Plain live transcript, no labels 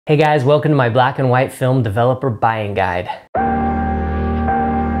Hey guys, welcome to my black and white film developer buying guide.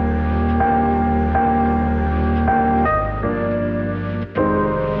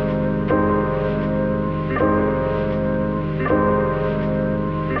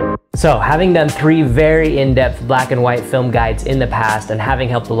 So, having done 3 very in-depth black and white film guides in the past and having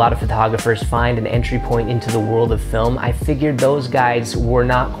helped a lot of photographers find an entry point into the world of film, I figured those guides were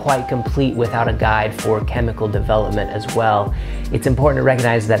not quite complete without a guide for chemical development as well. It's important to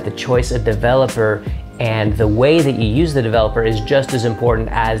recognize that the choice of developer and the way that you use the developer is just as important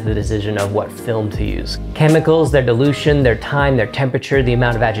as the decision of what film to use. Chemicals, their dilution, their time, their temperature, the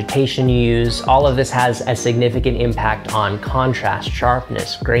amount of agitation you use, all of this has a significant impact on contrast,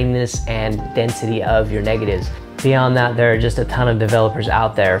 sharpness, graininess, and density of your negatives. Beyond that, there are just a ton of developers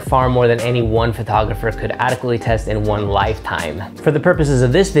out there, far more than any one photographer could adequately test in one lifetime. For the purposes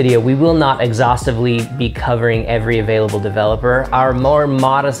of this video, we will not exhaustively be covering every available developer. Our more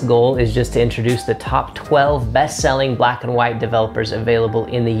modest goal is just to introduce the top 12 best-selling black and white developers available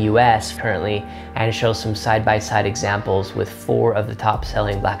in the US currently and show some side-by-side examples with 4 of the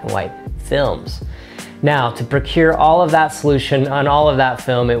top-selling black and white films. Now, to procure all of that solution on all of that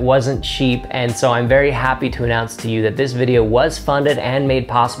film, it wasn't cheap, and so I'm very happy to announce to you that this video was funded and made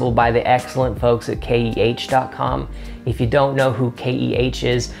possible by the excellent folks at KEH.com. If you don't know who KEH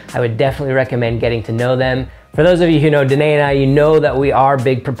is, I would definitely recommend getting to know them. For those of you who know Danae and I, you know that we are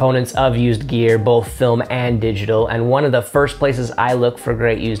big proponents of used gear, both film and digital, and one of the first places I look for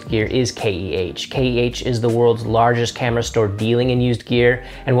great used gear is KEH. KEH is the world's largest camera store dealing in used gear,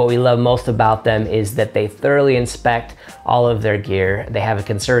 and what we love most about them is that they thoroughly inspect all of their gear. They have a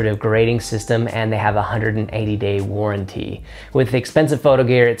conservative grading system, and they have a 180-day warranty. With expensive photo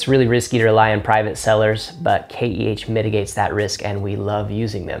gear, it's really risky to rely on private sellers, but KEH mitigates that risk, and we love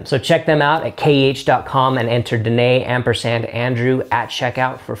using them. So check them out at KEH.com and enter Danae &Andrew at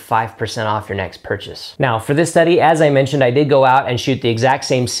checkout for 5% off your next purchase. Now, for this study, as I mentioned, I did go out and shoot the exact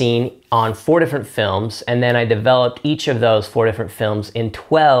same scene on 4 different films, and then I developed each of those 4 different films in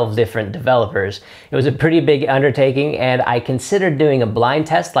 12 different developers. It was a pretty big undertaking, and I considered doing a blind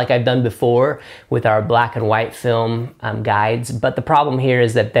test like I've done before with our black and white film guides, but the problem here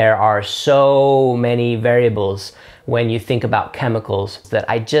is that there are so many variables when you think about chemicals that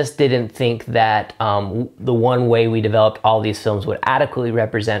I just didn't think that the one way we developed all these films would adequately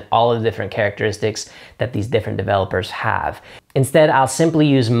represent all of the different characteristics that these different developers have. Instead, I'll simply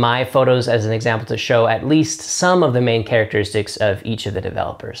use my photos as an example to show at least some of the main characteristics of each of the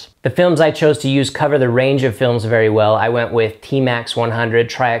developers. The films I chose to use cover the range of films very well. I went with T-Max 100,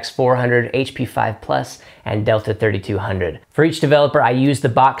 Tri-X 400, HP5 Plus, and Delta 3200. For each developer, I used the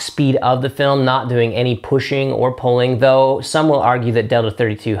box speed of the film, not doing any pushing or pulling, though some will argue that Delta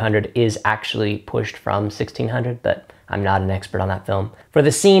 3200 is actually pushed from 1600, but I'm not an expert on that film. For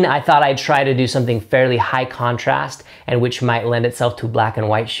the scene, I thought I'd try to do something fairly high contrast and which might lend itself to black and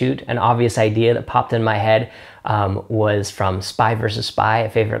white shoot. An obvious idea that popped in my head was from Spy vs. Spy, a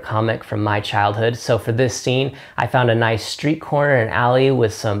favorite comic from my childhood. So for this scene, I found a nice street corner and alley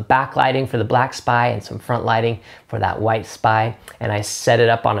with some backlighting for the black spy and some front lighting for that white spy. And I set it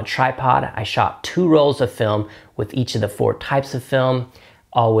up on a tripod. I shot 2 rolls of film with each of the 4 types of film,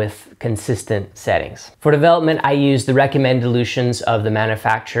 all with consistent settings. For development, I used the recommended dilutions of the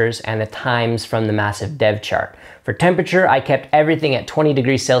manufacturers and the times from the massive dev chart. For temperature, I kept everything at 20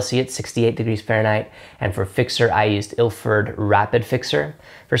 degrees Celsius, 68 degrees Fahrenheit, and for fixer, I used Ilford Rapid Fixer.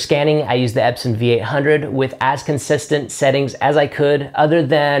 For scanning, I used the Epson V800 with as consistent settings as I could, other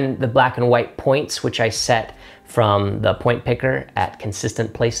than the black and white points, which I set from the point picker at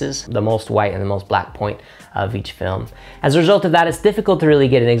consistent places, the most white and the most black point of each film. As a result of that, it's difficult to really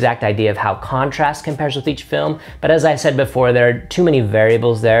get an exact idea of how contrast compares with each film, but as I said before, there are too many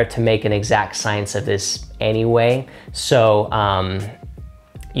variables there to make an exact science of this anyway, so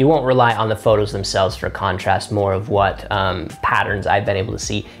you won't rely on the photos themselves for contrast, more of what patterns I've been able to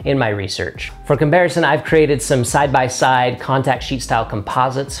see in my research. For comparison, I've created some side-by-side contact sheet style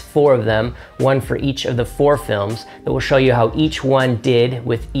composites, 4 of them, one for each of the 4 films, that will show you how each one did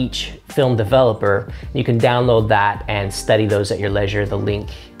with each film developer. You can download that and study those at your leisure. The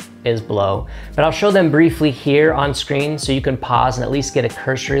link is below, but I'll show them briefly here on screen so you can pause and at least get a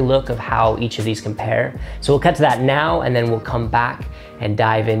cursory look of how each of these compare. So we'll cut to that now, and then we'll come back and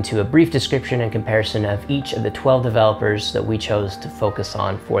dive into a brief description and comparison of each of the 12 developers that we chose to focus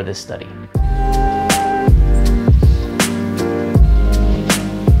on for this study.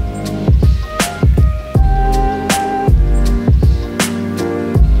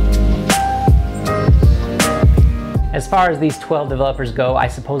 As far as these 12 developers go, I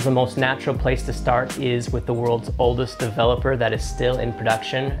suppose the most natural place to start is with the world's oldest developer that is still in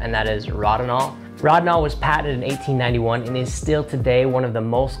production, and that is Rodinal. Rodinal was patented in 1891 and is still today one of the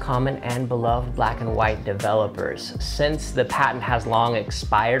most common and beloved black and white developers. Since the patent has long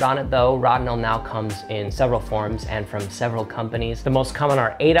expired on it though, Rodinal now comes in several forms and from several companies. The most common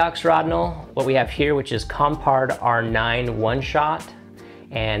are ADOX Rodinal, what we have here, which is Compard R9 one-shot,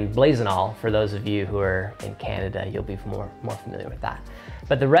 and Blazonol. For those of you who are in Canada, you'll be more familiar with that.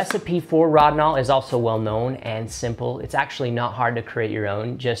 But the recipe for Rodinal is also well known and simple. It's actually not hard to create your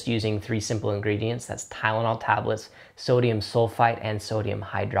own, just using 3 simple ingredients. That's Tylenol tablets, sodium sulfite, and sodium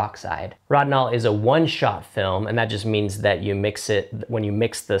hydroxide. Rodinal is a one-shot film, and that just means that you mix it, when you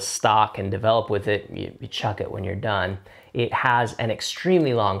mix the stock and develop with it, you chuck it when you're done. It has an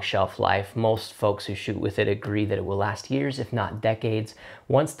extremely long shelf life. Most folks who shoot with it agree that it will last years, if not decades.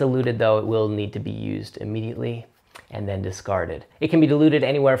 Once diluted though, it will need to be used immediately and then discarded. It can be diluted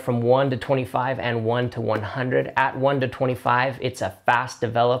anywhere from 1 to 25 and 1 to 100. At 1 to 25, it's a fast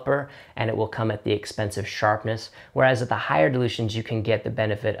developer and it will come at the expense of sharpness, whereas at the higher dilutions, you can get the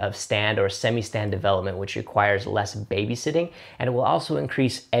benefit of stand or semi-stand development, which requires less babysitting, and it will also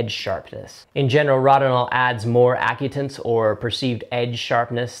increase edge sharpness. In general, Rodinal adds more accutance or perceived edge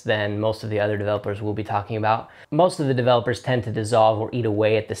sharpness than most of the other developers we'll be talking about. Most of the developers tend to dissolve or eat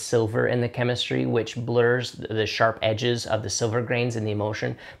away at the silver in the chemistry, which blurs the sharp edges of the silver grains in the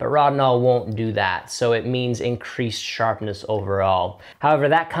emulsion, but Rodinal won't do that, so it means increased sharpness overall. However,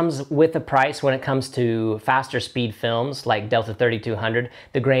 that comes with a price. When it comes to faster speed films like Delta 3200,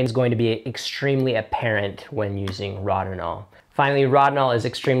 the grain is going to be extremely apparent when using Rodinal. Finally, Rodinal is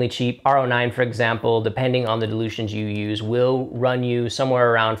extremely cheap. RO9, for example, depending on the dilutions you use, will run you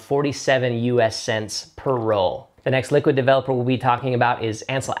somewhere around 47 US cents per roll. The next liquid developer we'll be talking about is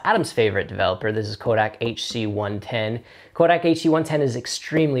Ansel Adams' favorite developer. This is Kodak HC110. Kodak HC110 is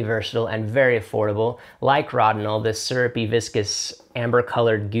extremely versatile and very affordable. Like Rodinal, this syrupy, viscous,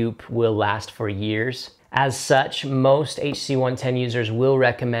 amber-colored goop will last for years. As such, most HC110 users will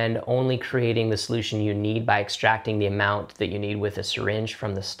recommend only creating the solution you need by extracting the amount that you need with a syringe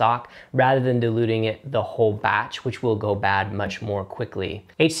from the stock, rather than diluting it the whole batch, which will go bad much more quickly.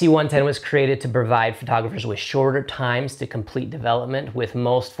 HC110 was created to provide photographers with shorter times to complete development, with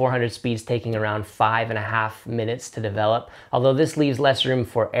most 400 speeds taking around 5.5 minutes to develop, although this leaves less room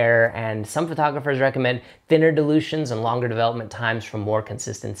for error, and some photographers recommend thinner dilutions and longer development times for more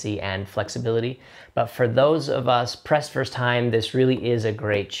consistency and flexibility. But for those of us pressed first time, this really is a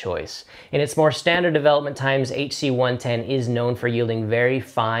great choice. In its more standard development times, HC110 is known for yielding very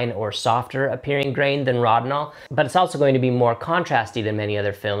fine or softer appearing grain than Rodinal, but it's also going to be more contrasty than many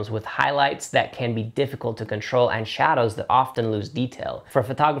other films, with highlights that can be difficult to control and shadows that often lose detail. For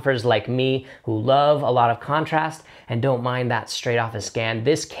photographers like me who love a lot of contrast and don't mind that straight off a scan,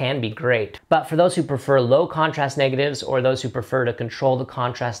 this can be great. But for those who prefer low contrast negatives, or those who prefer to control the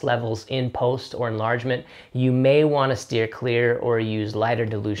contrast levels in post or enlargement, you may want to steer clear or use lighter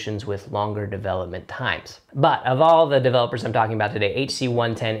dilutions with longer development times. But of all the developers I'm talking about today,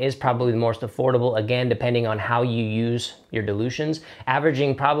 HC110 is probably the most affordable, again, depending on how you use your dilutions,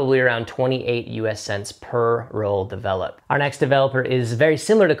 averaging probably around 28 US cents per roll developed. Our next developer is very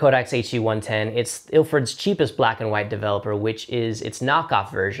similar to Kodak's HC110. It's Ilford's cheapest black and white developer, which is its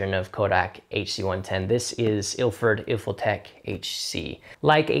knockoff version of Kodak HC110. This is Ilford Ilfotec HC.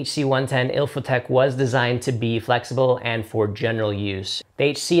 Like HC110, Ilfotec was designed to be flexible and for general use.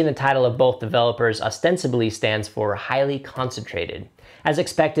 The HC in the title of both developers ostensibly stands for highly concentrated. As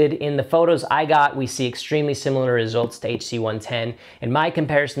expected, in the photos I got, we see extremely similar results to HC110. In my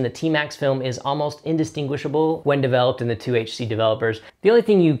comparison, the T-Max film is almost indistinguishable when developed in the two HC developers. The only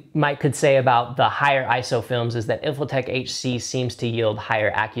thing you could say about the higher ISO films is that Ilfotec HC seems to yield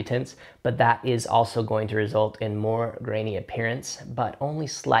higher accutance, but that is also going to result in more grainy appearance, but only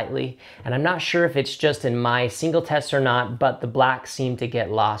slightly. And I'm not sure if it's just in my single tests or not, but the black seemed to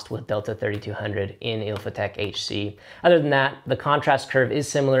get lost with Delta 3200 in Ilfotec HC. Other than that, the contrast curve is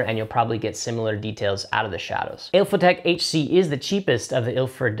similar and you'll probably get similar details out of the shadows. Ilfotec HC is the cheapest of the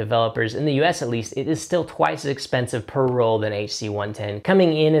Ilford developers. In the US at least, it is still twice as expensive per roll than HC110,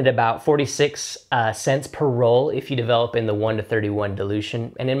 coming in at about 46 cents per roll if you develop in the 1 to 31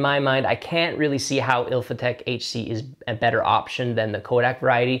 dilution. And in my mind, I can't really see how Ilfotec HC is a better option than the Kodak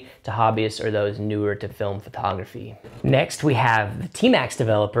variety to hobbyists or those newer to film photography. Next, we have the T-Max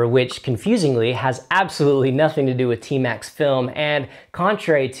developer, which confusingly has absolutely nothing to do with T-Max film, and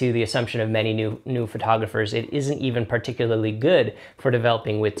contrary to the assumption of many new photographers, it isn't even particularly good for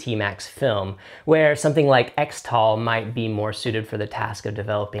developing with T-Max film, where something like X-Tol might be more suited for the task of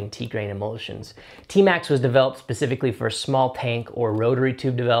developing T-grain emulsions. T-Max was developed specifically for small tank or rotary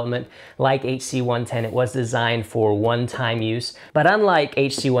tube development. Like HC110, it was designed for one-time use, but unlike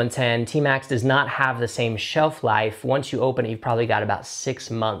HC110, T-Max does not have the same shelf life. Once you open it, you've probably got about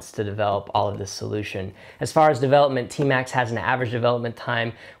 6 months to develop all of this solution. As far as development, T-Max has an average development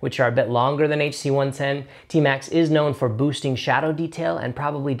time, which are a bit longer than HC110. T-Max is known for boosting shadow detail and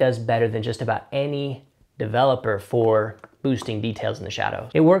probably does better than just about any developer for boosting details in the shadow.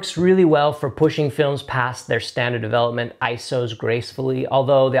 It works really well for pushing films past their standard development ISOs gracefully,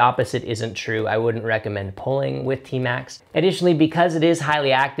 although the opposite isn't true. I wouldn't recommend pulling with T-Max. Additionally, because it is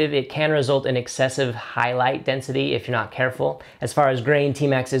highly active, it can result in excessive highlight density if you're not careful. As far as grain,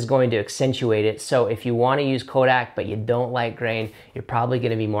 T-Max is going to accentuate it, so if you want to use Kodak but you don't like grain, you're probably going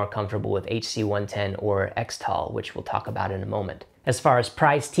to be more comfortable with HC110 or X-Tol, which we'll talk about in a moment. As far as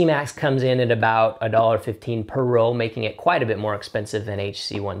price, T-Max comes in at about $1.15 per roll, making it quite a bit more expensive than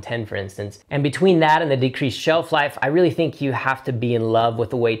HC110, for instance. And between that and the decreased shelf life, I really think you have to be in love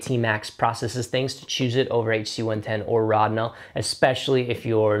with the way T-Max processes things to choose it over HC110 or Rodinal, especially if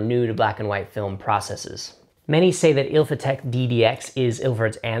you're new to black and white film processes. Many say that Ilfotec DDX is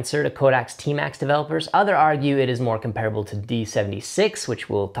Ilford's answer to Kodak's T-Max developers. Others argue it is more comparable to D76, which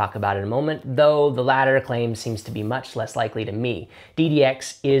we'll talk about in a moment, though the latter claim seems to be much less likely to me.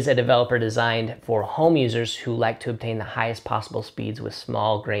 DDX is a developer designed for home users who like to obtain the highest possible speeds with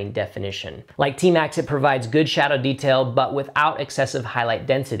small grain definition. Like T-Max, it provides good shadow detail, but without excessive highlight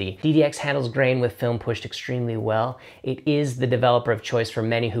density. DDX handles grain with film pushed extremely well. It is the developer of choice for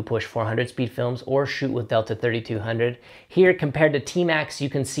many who push 400 speed films or shoot with Delta 3200. Here, compared to T-Max, you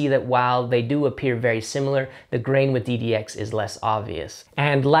can see that while they do appear very similar, the grain with DDX is less obvious.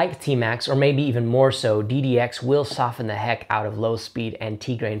 And like T-Max, or maybe even more so, DDX will soften the heck out of low speed and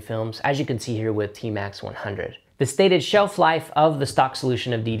T-grain films, as you can see here with T-Max 100. The stated shelf life of the stock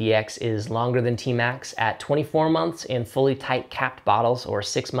solution of DDX is longer than T-Max at 24 months in fully tight capped bottles or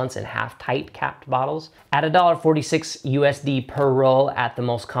 6 months in half tight capped bottles. At $1.46 USD per roll at the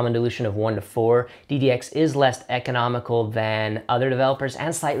most common dilution of 1:4, DDX is less economical than other developers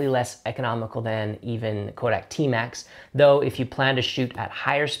and slightly less economical than even Kodak T-Max, though if you plan to shoot at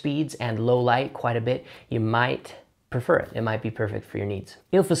higher speeds and low light quite a bit, you might prefer it. It might be perfect for your needs.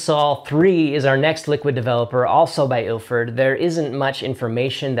 Ilfosol 3 is our next liquid developer, also by Ilford. There isn't much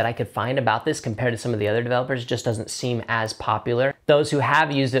information that I could find about this compared to some of the other developers. It just doesn't seem as popular. Those who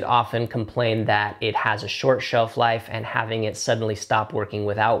have used it often complain that it has a short shelf life and having it suddenly stop working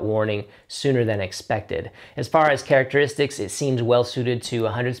without warning sooner than expected. As far as characteristics, it seems well suited to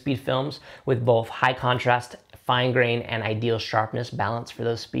 100 speed films with both high contrast, fine grain, and ideal sharpness balance for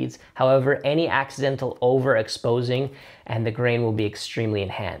those speeds. However, any accidental overexposing and the grain will be extremely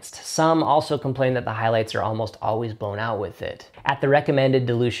enhanced. Some also complain that the highlights are almost always blown out with it. At the recommended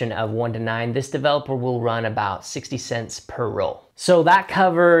dilution of 1:9, this developer will run about 60 cents per roll. So that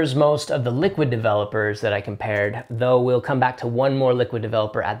covers most of the liquid developers that I compared, though we'll come back to one more liquid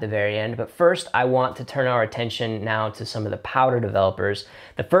developer at the very end. But first, I want to turn our attention now to some of the powder developers.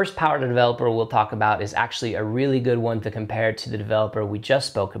 The first powder developer we'll talk about is actually a really good one to compare to the developer we just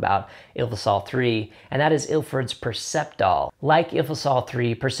spoke about, Ilfosol 3, and that is Ilford's Perceptol. Like Ilfosol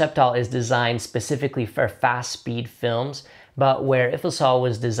 3, Perceptol is designed specifically for fast speed films, but where Ilfosol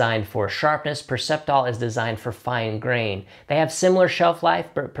was designed for sharpness, Perceptol is designed for fine grain. They have similar shelf life,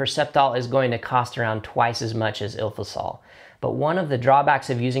 but Perceptol is going to cost around twice as much as Ilfosol. But one of the drawbacks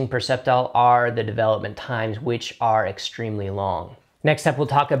of using Perceptol are the development times, which are extremely long. Next up, we'll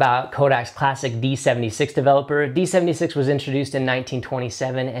talk about Kodak's classic D76 developer. D76 was introduced in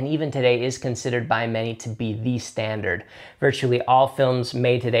 1927 and even today is considered by many to be the standard. Virtually all films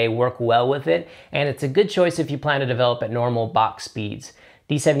made today work well with it, and it's a good choice if you plan to develop at normal box speeds.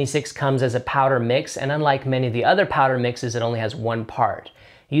 D76 comes as a powder mix, and unlike many of the other powder mixes, it only has one part.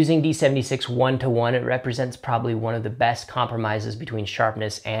 Using D76 1:1, it represents probably one of the best compromises between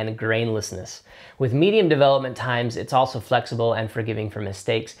sharpness and grainlessness. With medium development times, it's also flexible and forgiving for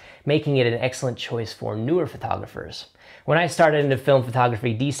mistakes, making it an excellent choice for newer photographers. When I started into film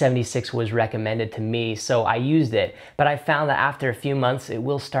photography, D76 was recommended to me, so I used it, but I found that after a few months, it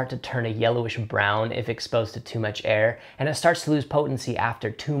will start to turn a yellowish brown if exposed to too much air, and it starts to lose potency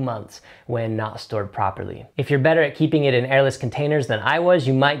after 2 months when not stored properly. If you're better at keeping it in airless containers than I was,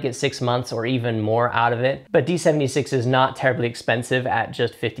 you might get 6 months or even more out of it, but D76 is not terribly expensive at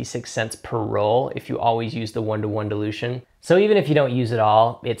just 56 cents per roll if you always use the 1:1 dilution. So even if you don't use it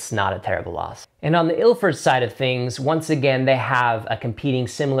all, it's not a terrible loss. And on the Ilford side of things, once again, they have a competing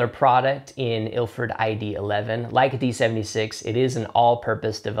similar product in Ilford ID11. Like a D76, it is an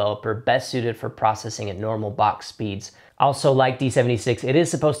all-purpose developer best suited for processing at normal box speeds. Also, like D76, it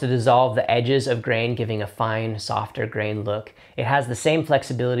is supposed to dissolve the edges of grain, giving a fine, softer grain look. It has the same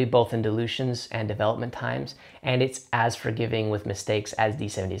flexibility both in dilutions and development times, and it's as forgiving with mistakes as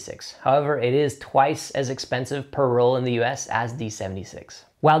D76. However, it is twice as expensive per roll in the US as D76.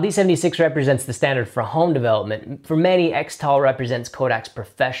 While D76 represents the standard for home development, for many, Xtol represents Kodak's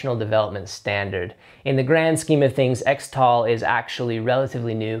professional development standard. In the grand scheme of things, Xtol is actually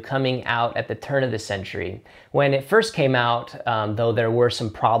relatively new, coming out at the turn of the century. When it first came out, though there were some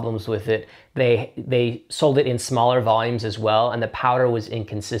problems with it, they sold it in smaller volumes as well, and the powder was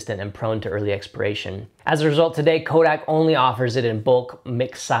inconsistent and prone to early expiration. As a result, today Kodak only offers it in bulk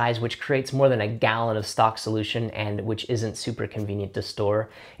mix size, which creates more than a gallon of stock solution and which isn't super convenient to store.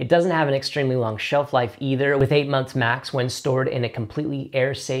 It doesn't have an extremely long shelf life either, with 8 months max when stored in a completely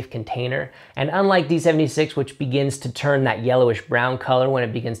air-safe container. And unlike D76, which begins to turn that yellowish brown color when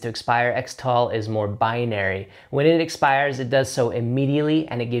it begins to expire, Xtol is more binary. When it expires, it does so immediately,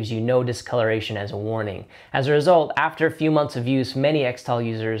 and it gives you no discoloration as a warning. As a result, after a few months of use, many Xtol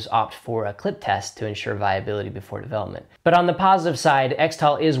users opt for a clip test to ensure viability before development. But on the positive side,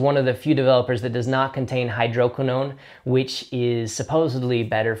 Xtol is one of the few developers that does not contain hydroquinone, which is supposedly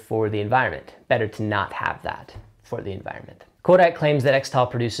better for the environment. Better to not have that for the environment. Kodak claims that Xtol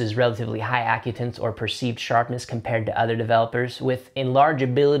produces relatively high accutance or perceived sharpness compared to other developers, with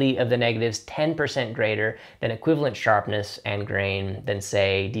enlargeability of the negatives 10% greater than equivalent sharpness and grain than,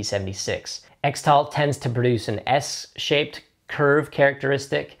 say, D76. Xtol tends to produce an S-shaped curve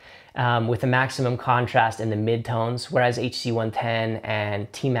characteristic, with a maximum contrast in the midtones, whereas HC110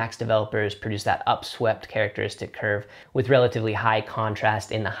 and T-Max developers produce that upswept characteristic curve with relatively high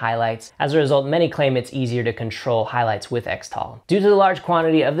contrast in the highlights. As a result, many claim it's easier to control highlights with Xtol. Due to the large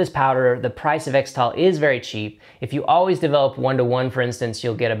quantity of this powder, the price of Xtol is very cheap. If you always develop 1-to-1, for instance,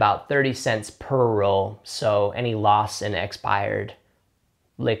 you'll get about 30 cents per roll, so any loss in expired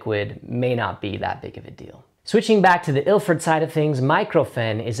liquid may not be that big of a deal. Switching back to the Ilford side of things,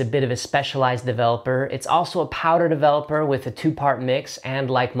 Microfen is a bit of a specialized developer. It's also a powder developer with a 2-part mix,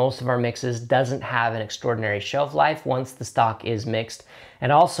 and like most of our mixes, doesn't have an extraordinary shelf life once the stock is mixed.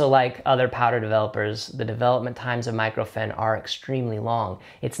 And also, like other powder developers, the development times of Microfen are extremely long.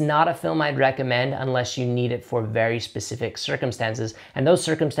 It's not a film I'd recommend unless you need it for very specific circumstances, and those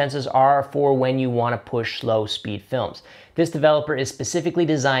circumstances are for when you want to push slow speed films. This developer is specifically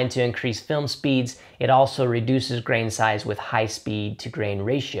designed to increase film speeds. It also reduces grain size with high speed to grain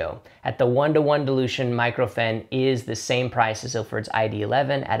ratio. At the 1-to-1 dilution, Microfen is the same price as Ilford's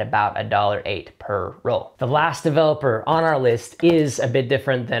ID11 at about $1.08 per roll. The last developer on our list is a bit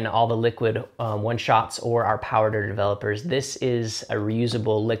different than all the liquid one-shots or our powder developers. This is a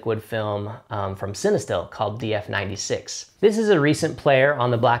reusable liquid film from Cinestill called DF96. This is a recent player on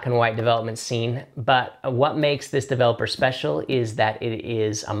the black and white development scene, but what makes this developer special is that it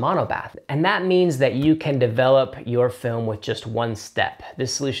is a monobath. And that means that you can develop your film with just one step.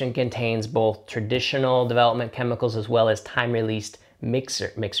 This solution contains both traditional development chemicals as well as time-released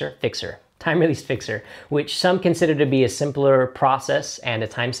time-released fixer, which some consider to be a simpler process and a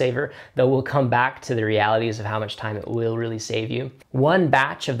time saver, though we'll come back to the realities of how much time it will really save you. One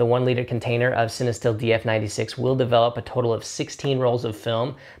batch of the 1-liter container of Cinestill DF96 will develop a total of 16 rolls of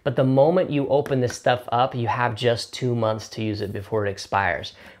film, but the moment you open this stuff up, you have just 2 months to use it before it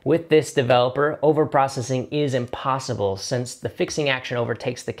expires. With this developer, overprocessing is impossible since the fixing action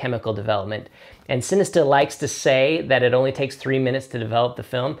overtakes the chemical development. And Cinestill likes to say that it only takes 3 minutes to develop the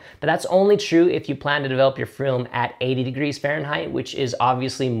film, but that's only true if you plan to develop your film at 80 degrees Fahrenheit, which is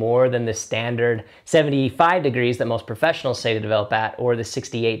obviously more than the standard 75 degrees that most professionals say to develop at, or the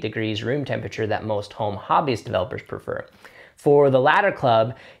 68 degrees room temperature that most home hobbyist developers prefer. For the latter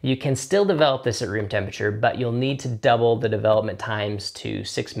club, you can still develop this at room temperature, but you'll need to double the development times to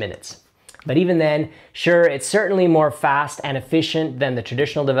 6 minutes. But even then, sure, it's certainly more fast and efficient than the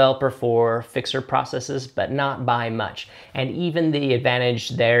traditional developer for fixer processes, but not by much. And even the advantage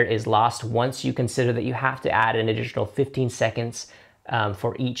there is lost once you consider that you have to add an additional 15 seconds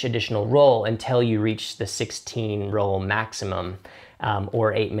for each additional roll until you reach the 16 roll maximum.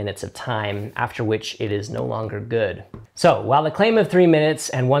 or 8 minutes of time, after which it is no longer good. So while the claim of 3 minutes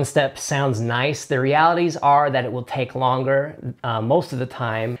and 1 step sounds nice, the realities are that it will take longer most of the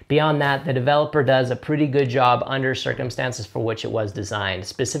time. Beyond that, the developer does a pretty good job under circumstances for which it was designed,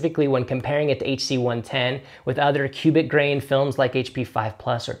 specifically when comparing it to HC110 with other cubic grain films like HP5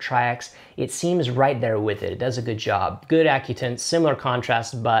 Plus or Triax. It seems right there with it. It does a good job. Good accutance, similar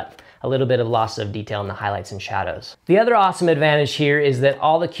contrast, but a little bit of loss of detail in the highlights and shadows. The other awesome advantage here is that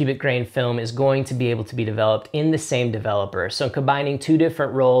all the cubic grain film is going to be able to be developed in the same developer. So combining 2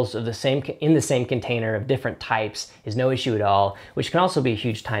 different rolls of in the same container of different types is no issue at all, which can also be a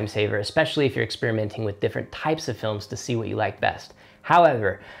huge time saver, especially if you're experimenting with different types of films to see what you like best.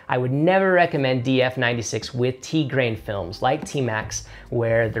 However, I would never recommend DF96 with T-grain films like T-Max,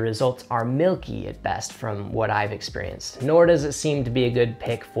 where the results are milky at best from what I've experienced. Nor does it seem to be a good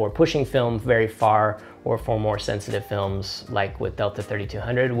pick for pushing film very far or for more sensitive films like with Delta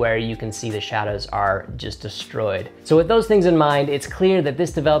 3200, where you can see the shadows are just destroyed. So with those things in mind, it's clear that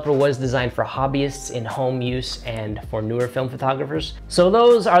this developer was designed for hobbyists in home use and for newer film photographers. So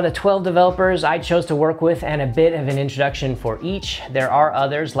those are the 12 developers I chose to work with and a bit of an introduction for each. There are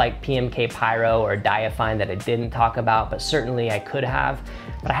others like PMK Pyro or Diafine that I didn't talk about, but certainly I could have.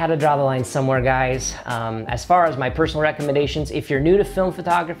 But I had to draw the line somewhere, guys. As far as my personal recommendations, if you're new to film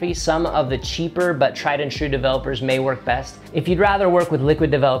photography, some of the cheaper but tried and true developers may work best. If you'd rather work with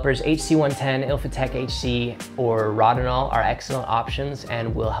liquid developers, HC110, Ilfotec HC, or Rodinal are excellent options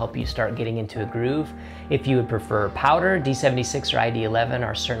and will help you start getting into a groove. If you would prefer powder, D76 or ID11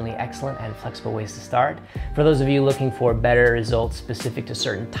 are certainly excellent and flexible ways to start. For those of you looking for better results specific to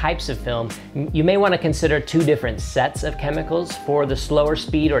certain types of film, you may want to consider 2 different sets of chemicals. For the slower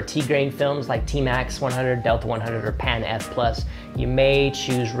speed or T-grain films like T-Max 100, Delta 100, or Pan F+, you may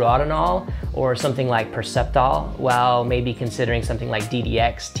choose Rodinal or something like Perceptol, while maybe considering something like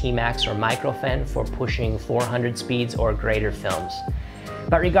DDX, T-Max, or Microfen for pushing 400 speeds or greater films.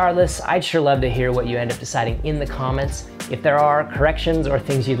 But regardless, I'd sure love to hear what you end up deciding in the comments. If there are corrections or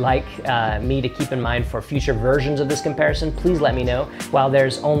things you'd like me to keep in mind for future versions of this comparison, please let me know. While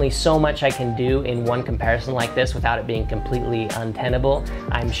there's only so much I can do in one comparison like this without it being completely untenable,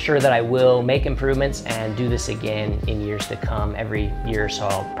 I'm sure that I will make improvements and do this again in years to come. Every year or so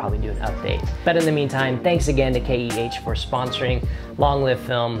I'll probably do an update. But in the meantime, thanks again to KEH for sponsoring. Long live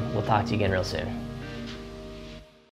film. We'll talk to you again real soon.